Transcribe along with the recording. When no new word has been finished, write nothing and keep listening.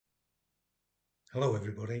Hello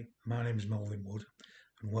everybody, my name is Melvin Wood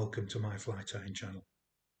and welcome to my fly tying channel.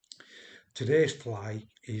 Today's fly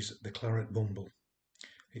is the Claret Bumble.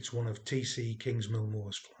 It's one of T.C.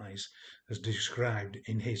 Kingsmill-Moore's flies as described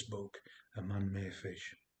in his book A Man May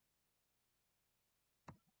Fish.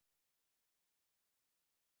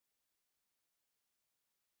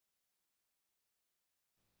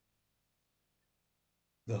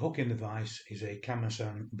 The hook in the vise is a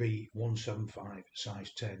Kamasan B175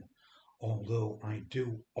 size 10, although I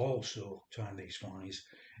do also tie these flies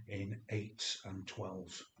in 8s and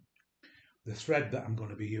 12s. The thread that I'm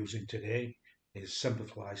going to be using today is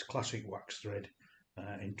Semperfli's classic wax thread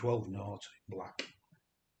in 12 knot black.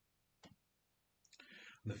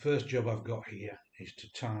 The first job I've got here is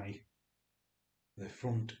to tie the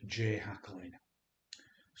front J hackle in.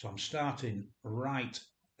 So I'm starting right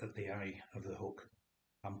at the eye of the hook.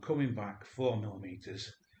 I'm coming back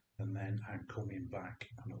 4mm and then I'm coming back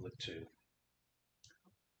another 2.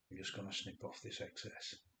 I'm just going to snip off this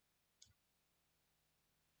excess.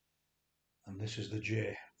 And this is the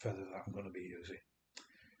J feather that I'm going to be using.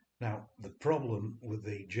 Now the problem with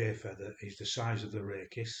the J feather is the size of the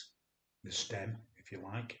rachis, the stem if you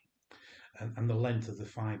like, and the length of the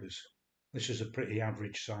fibres. This is a pretty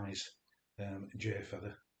average size J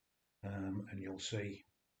feather, and you'll see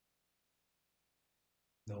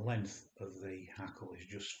the length of the hackle is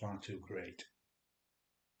just far too great.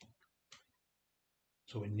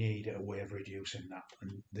 So we need a way of reducing that,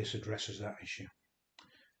 and this addresses that issue.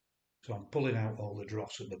 So I'm pulling out all the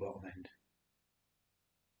dross at the bottom end.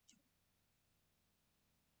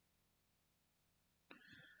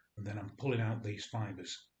 And then I'm pulling out these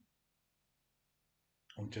fibres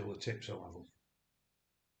until the tips are level.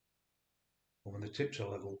 And when the tips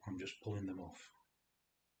are level, I'm just pulling them off,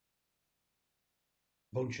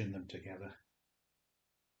 bunching them together,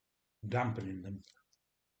 dampening them,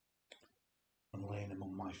 and laying them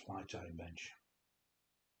on my fly tying bench.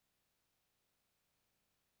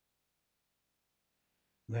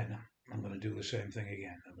 Then I'm going to do the same thing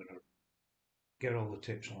again. I'm going to get all the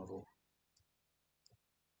tips level,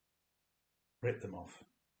 rip them off,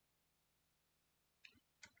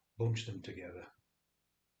 bunch them together,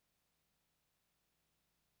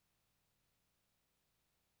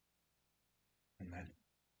 and then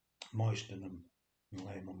moisten them and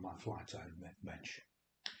lay them on my fly tying bench.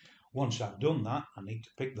 Once I've done that, I need to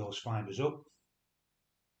pick those fibres up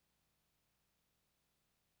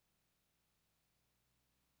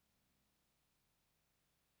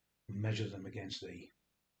and measure them against the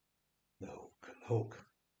hook.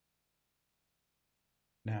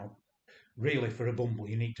 Now, really for a bumble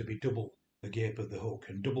you need to be double the gape of the hook,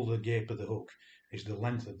 and double the gape of the hook is the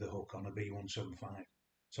length of the hook on a B175.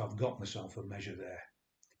 So I've got myself a measure there.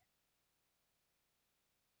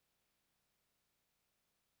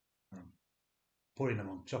 I'm putting them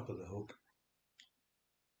on top of the hook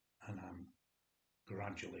and I'm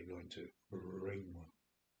gradually going to ring them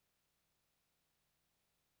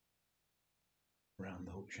around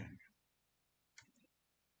the hook shank.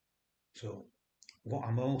 So what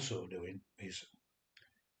I'm also doing is,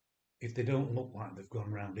 if they don't look like they've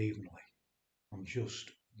gone round evenly, I'm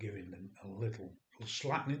just giving them a little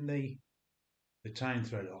slackening the tying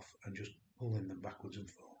thread off and just pulling them backwards and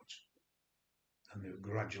forwards, and they'll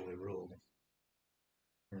gradually roll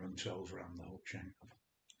themselves around the hook shank.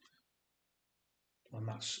 And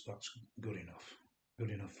that's good enough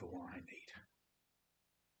for what I need.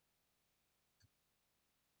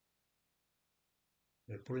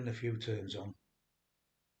 We're putting a few turns on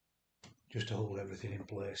just to hold everything in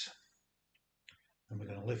place, and we're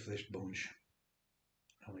going to lift this bunch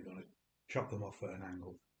and we're going to chop them off at an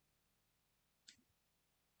angle.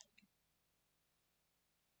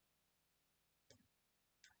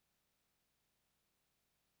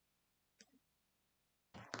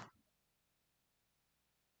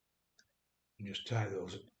 And just tie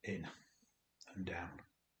those in and down.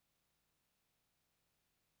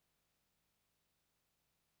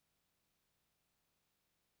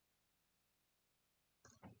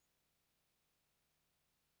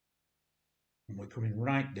 And we're coming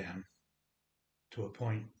right down to a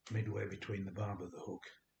point midway between the barb of the hook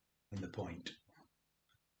and the point.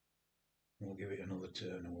 We'll give it another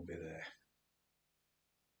turn and we'll be there.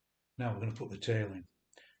 Now we're going to put the tail in.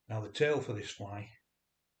 Now the tail for this fly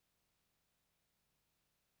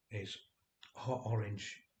is hot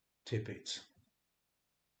orange tippets.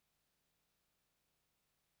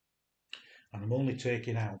 And I'm only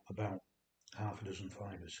taking out about half a dozen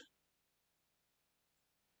fibres.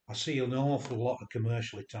 I see an awful lot of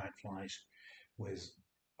commercially tied flies with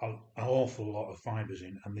an awful lot of fibres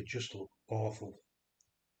in, and they just look awful.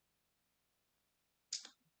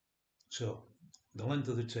 So the length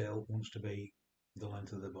of the tail wants to be the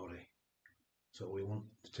length of the body. So we want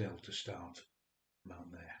the tail to start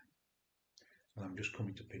about there. And I'm just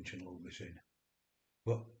coming to pinch and loop this in.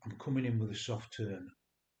 But I'm coming in with a soft turn.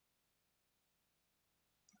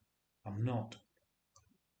 I'm not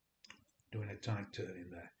doing a tight turn in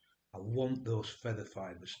there. I want those feather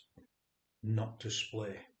fibres not to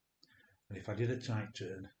splay. And if I did a tight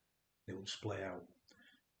turn, they would splay out.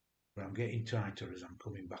 But I'm getting tighter as I'm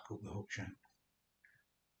coming back up the hook shank.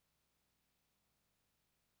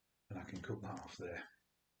 And I can cut that off there.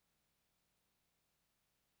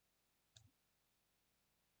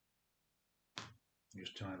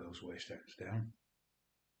 Just tie those waist ends down.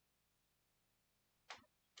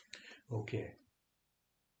 Okay.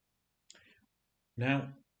 Now,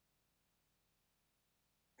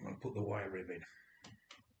 I'm going to put the wire rib in.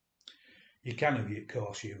 You can, of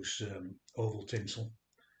course, use oval tinsel,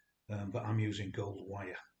 but I'm using gold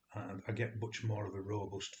wire. I get much more of a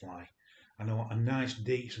robust fly. I want a nice,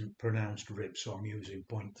 decent, pronounced rib, so I'm using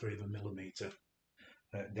 0.3 of a millimetre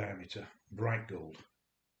diameter, bright gold.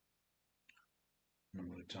 And I'm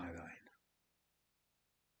going to tie that in.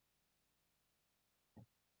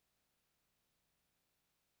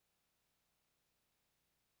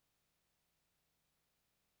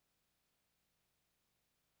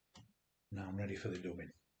 Now I'm ready for the dubbing.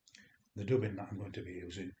 The dubbing that I'm going to be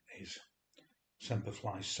using is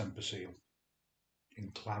Semperfli's Semper Seal in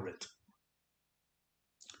Claret.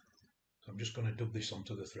 So I'm just going to dub this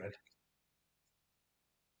onto the thread.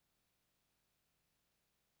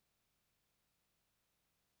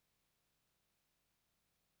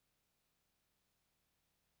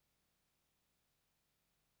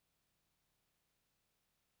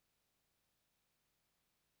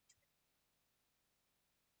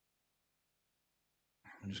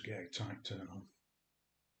 And just get a tight turn on.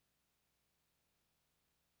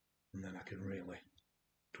 And then I can really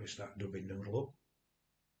twist that dubbing noodle up.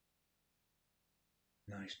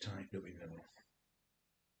 Nice tight dubbing noodle.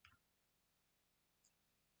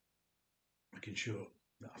 Making sure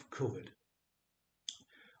that I've covered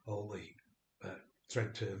all the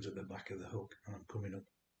thread turns at the back of the hook, and I'm coming up,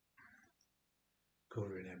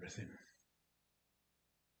 covering everything.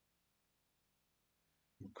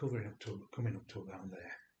 I'm coming up to about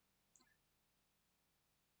there.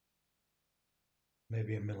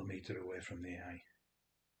 Maybe a millimetre away from the eye,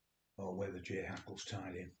 or where the J hackle's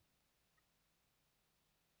tied in.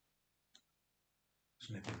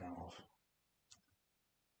 Snipping that off.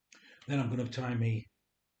 Then I'm going to tie my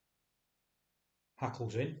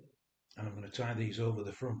hackles in, and I'm going to tie these over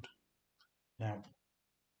the front. Now,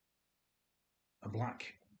 a black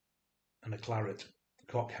and a claret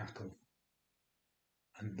cock hackle,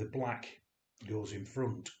 and the black goes in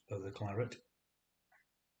front of the claret.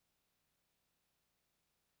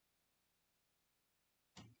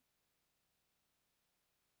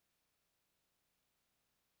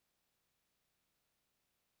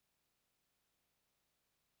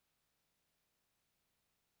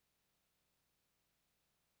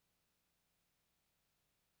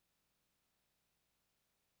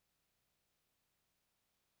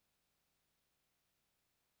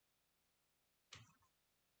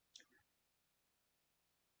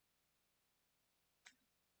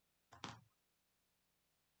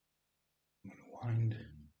 I'm going to wind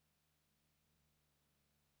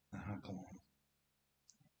the hackle on.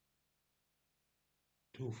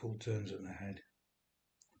 2 full turns at the head,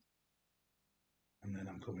 and then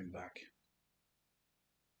I'm coming back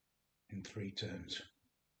in 3 turns.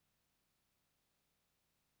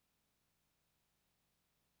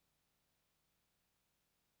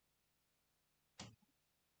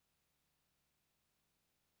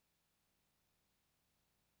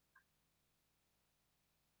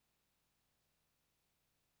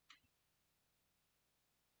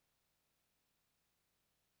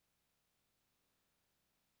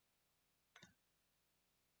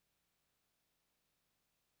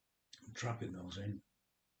 I'm trapping those in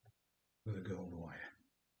with a gold wire.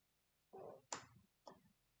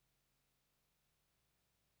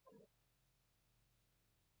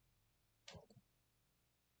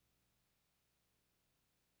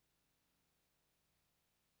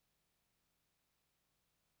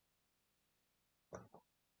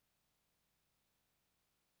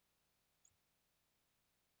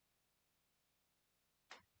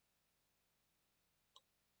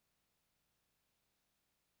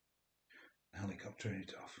 Helicoptering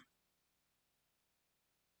it off.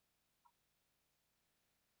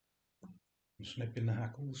 I'm snipping the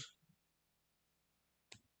hackles.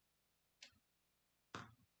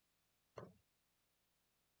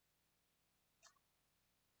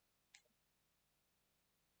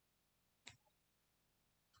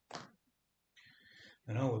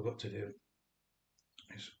 And all we've got to do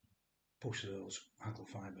is push those hackle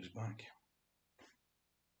fibres back.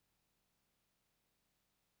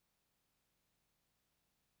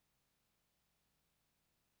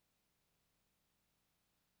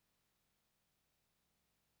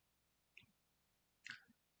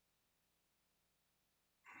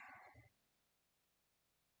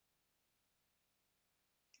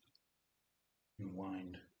 And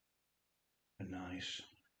wind a nice,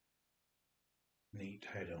 neat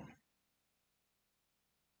head on.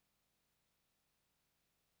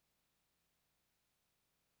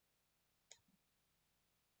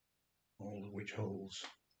 All of which holds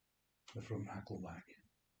the front hackle back.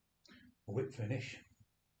 A whip finish,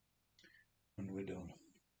 and we're done.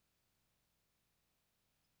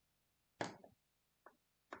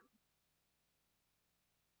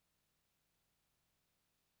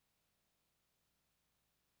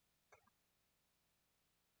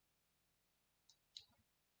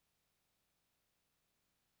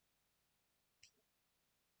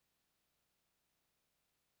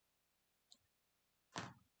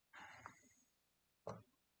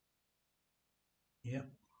 Yep,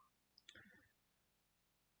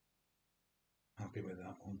 happy with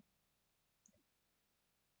that one.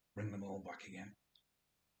 Bring them all back again.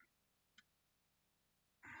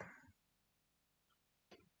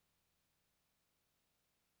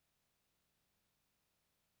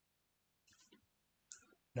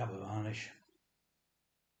 Dab of varnish.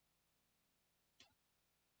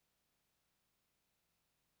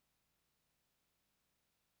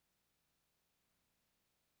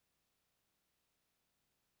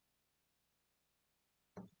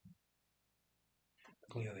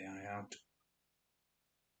 Clear the eye out.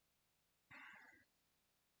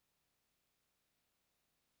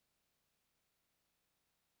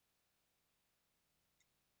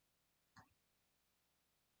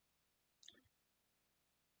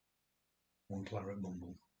 One Claret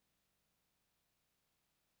Bumble.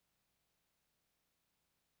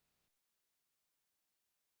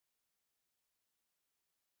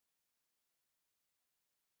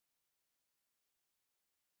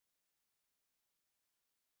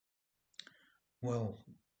 Well,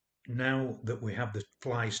 now that we have the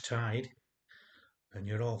flies tied and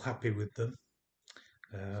you're all happy with them,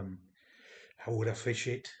 um, how would I fish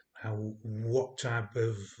it? What type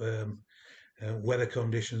of weather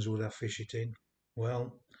conditions would I fish it in?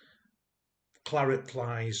 Well, Claret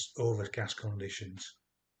flies overcast conditions.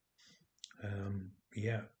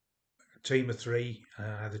 Yeah, team of three,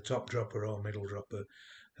 either top dropper or middle dropper,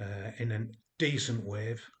 in a decent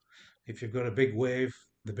wave. If you've got a big wave,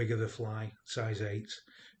 the bigger the fly, size 8.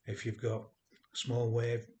 If you've got a small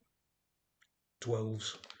wave,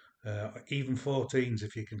 12s, even 14s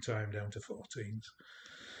if you can tie them down to 14s.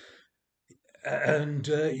 And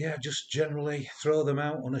yeah, just generally throw them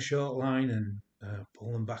out on a short line and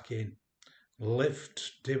pull them back in.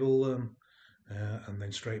 Lift, dibble them, and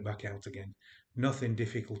then straight back out again. Nothing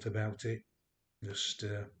difficult about it. Just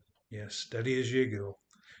yeah, steady as you go.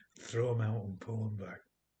 Throw them out and pull them back.